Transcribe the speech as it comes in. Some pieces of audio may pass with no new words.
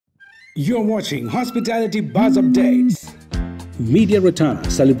You're watching Hospitality Buzz Updates. Media Rotana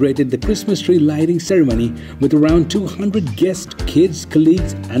celebrated the Christmas tree lighting ceremony with around 200 guests, kids,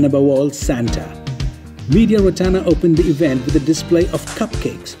 colleagues and above all Santa. Media Rotana opened the event with a display of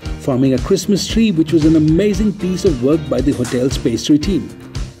cupcakes forming a Christmas tree, which was an amazing piece of work by the hotel's pastry team.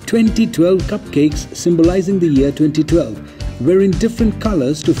 2012 cupcakes symbolizing the year 2012 were in different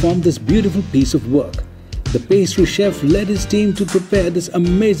colors to form this beautiful piece of work. The pastry chef led his team to prepare this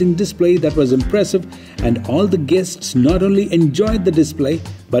amazing display that was impressive, and all the guests not only enjoyed the display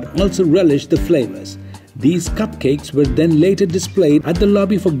but also relished the flavors. These cupcakes were then later displayed at the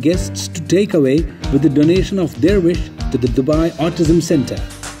lobby for guests to take away with the donation of their wish to the Dubai Autism Center.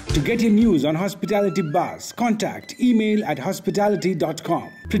 To get your news on Hospitality Buzz, contact email at hospitality.com.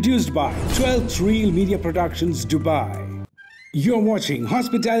 Produced by 12th Reel Media Productions, Dubai. You're watching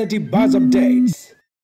Hospitality Buzz Updates.